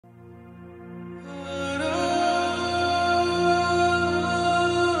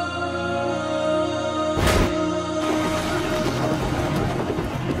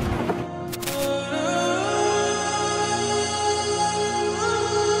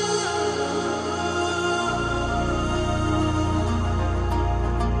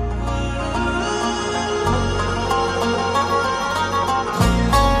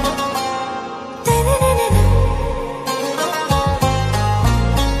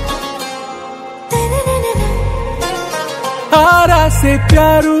आरा से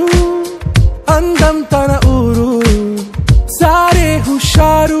प्यारू अंदम तना ऊरू सारे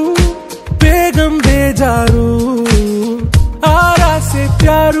हुशारू बेगम बेजारू आरा से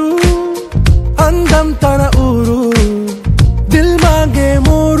प्यारू अंदम तना ऊरू दिल मांगे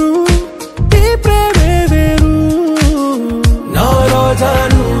मोरू ఈ ప్రేమే వేరు నా రోజా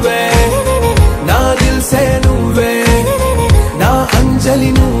నువ్వే నా దిల్ సే నువ్వే నా అంజలి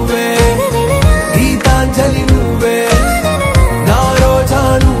నువ్వే గీతాంజలి నువ్వే నా రోజా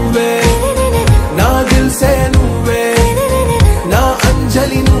నువ్వే నా దిల్ సే నువ్వే నా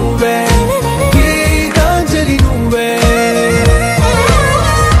అంజలి నువ్వే గీతాంజలి నువ్వే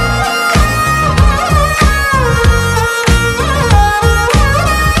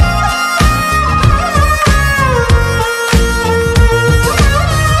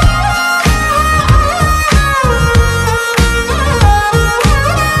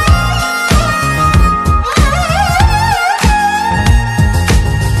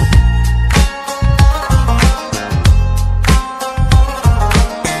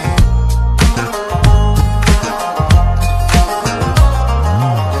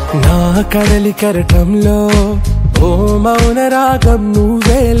కడలి కరటంలో ఓ మౌన రాగం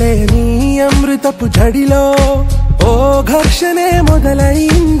నువ్వేలే నీ అమృతపు జడిలో ఓ ఘర్షణే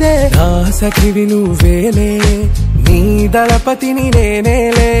మొదలైందే నా సఖివి నువ్వేలే నీ దళపతిని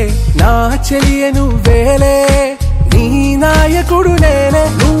నేనేలే నా చెలియ నువ్వేలే నీ నాయకుడు నేనే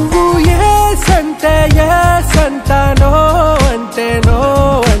నువ్వు ఏ సంట నో అంటే నో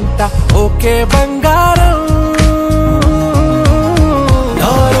అంట ఓకే బంగారం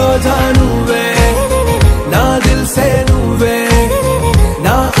రోజా నువ్వే నా దిల్ సే నువ్వే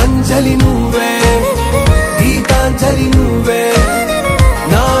నా అంజలి నువ్వే గీతాంజలి నువ్వే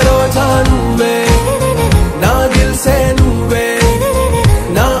నా రోజా నువ్వే నా దిల్ సే నువ్వే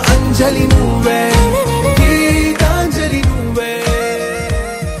నా అంజలి నువ్వే గీతాంజలి నువ్వే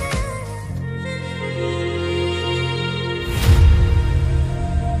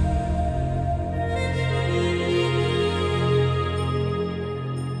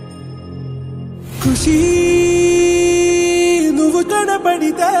ఖుషీ నువ్వు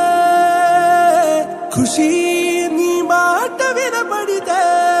కనపడితే ఖుషీ నీ మాట వినపడితే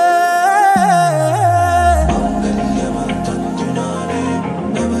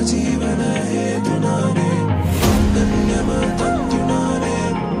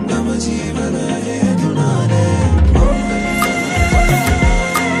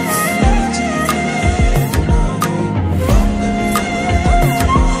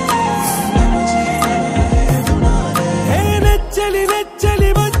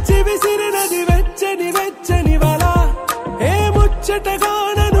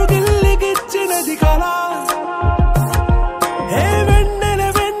చెటగానను గిల్లిగిచ్చినది కళ ఏ వెన్నెల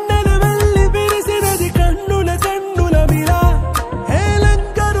వెళ్ళి విరిసినది కన్నుల మిరా ఏ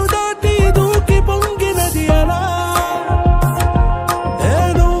లంకను దాటి దూకి పొంగినది అలా ఏ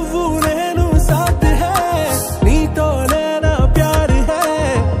నువ్వు నేను సాథ్ హై నీతోనే నా ప్యార్ హై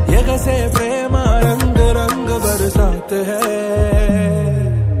ఎగసే ప్రేమ రంగ్ రంగ్ బరసాత్ హై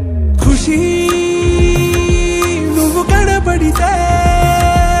ఖుషీ నువ్వు కనపడితే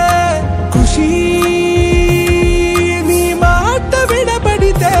ఖుషీ నీ మాట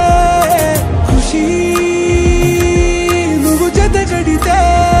వినపడితే ఖుషీ నువ్వు జతగడితే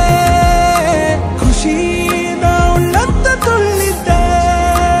ఖుషీ నా ఉళ్ళంత తుళ్ళితే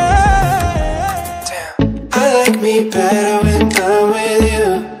I like me better when I'm with you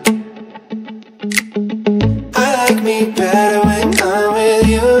I like me better when I'm with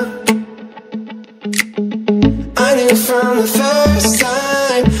you I knew from the first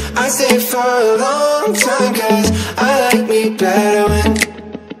time I stayed for a long time cause I like me better when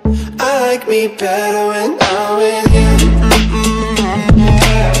I'm with you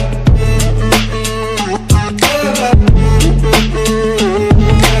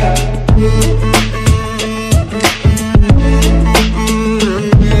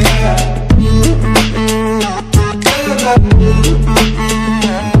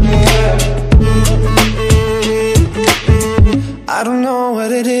I don't know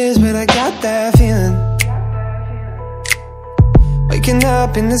what it is, but I got that feeling. Waking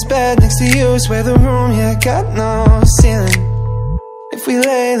up in this bed next to you, swear the room, yeah, got no ceiling. If we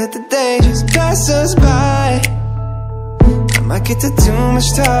lay, let the day just pass us by. I might get to too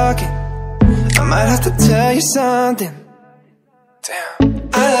much talking, I might have to tell you something. Damn.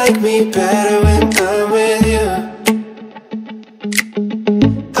 I like me better when I'm with you.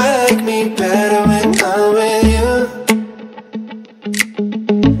 I like me better when I'm with you.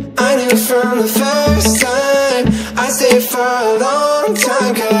 I knew from the first time I stayed for a long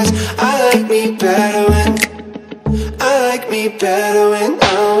time cause I like me better when be better when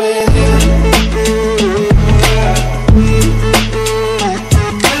I'm